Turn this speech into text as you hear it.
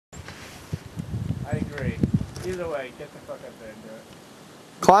Either way, get the fuck up there and do it.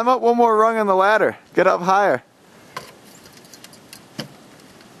 Climb up one more rung on the ladder. Get up higher.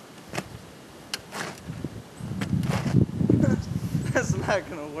 That's not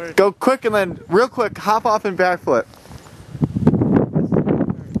gonna work. Go quick and then, real quick, hop off and backflip.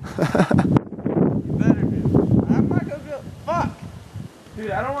 You better do. I'm not gonna go. Fuck!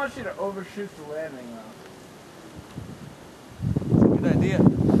 Dude, I don't want you to overshoot the landing though. That's a good idea.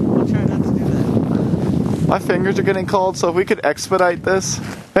 I'll try not to do that. My fingers are getting cold, so if we could expedite this.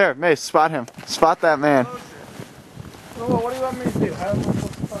 There, Mace, spot him. Spot that man. Well, what do you want me to do? How am I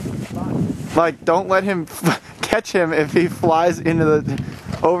supposed to fucking spot him? Like, don't let him catch him if he flies into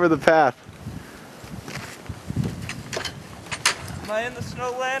over the path. Am I in the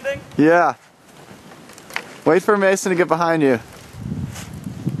snow landing? Yeah. Wait for Mason to get behind you.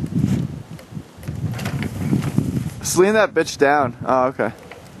 Just lean that bitch down. Oh, okay.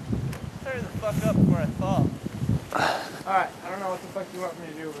 Hurry the fuck up before I fall. Alright, I don't know what the fuck you want me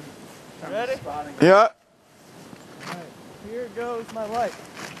to do with Ready? spotting. Yeah. Alright, here goes my light.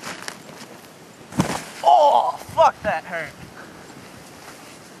 Oh, fuck, that hurt.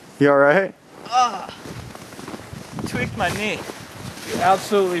 You alright? Ah. Tweaked my knee. You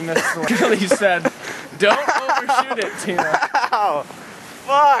absolutely missed the one. He said, don't overshoot it, Tino. Ow!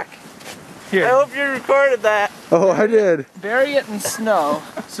 Fuck! Here. I hope you recorded that. Oh, I did. Bury it in snow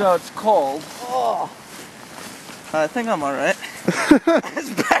so it's cold. Oh. I think I'm alright. I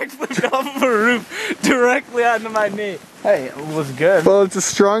just backflipped off of a roof directly onto my knee. Hey, it was good. Well, it's a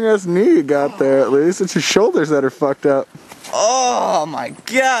strong ass knee you got there at least. It's your shoulders that are fucked up. Oh my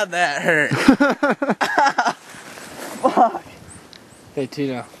god, that hurt. Fuck. Hey,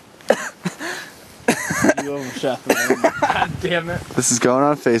 Tino. You overshot the landing. God damn it. This is going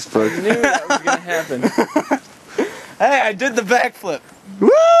on Facebook. I knew that was gonna happen. Hey, I did the backflip. Woo!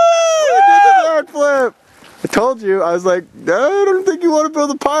 You did the backflip! I told you, I was like, I don't think you want to build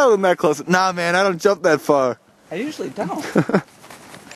a pile in that close. Nah, man, I don't jump that far. I usually don't.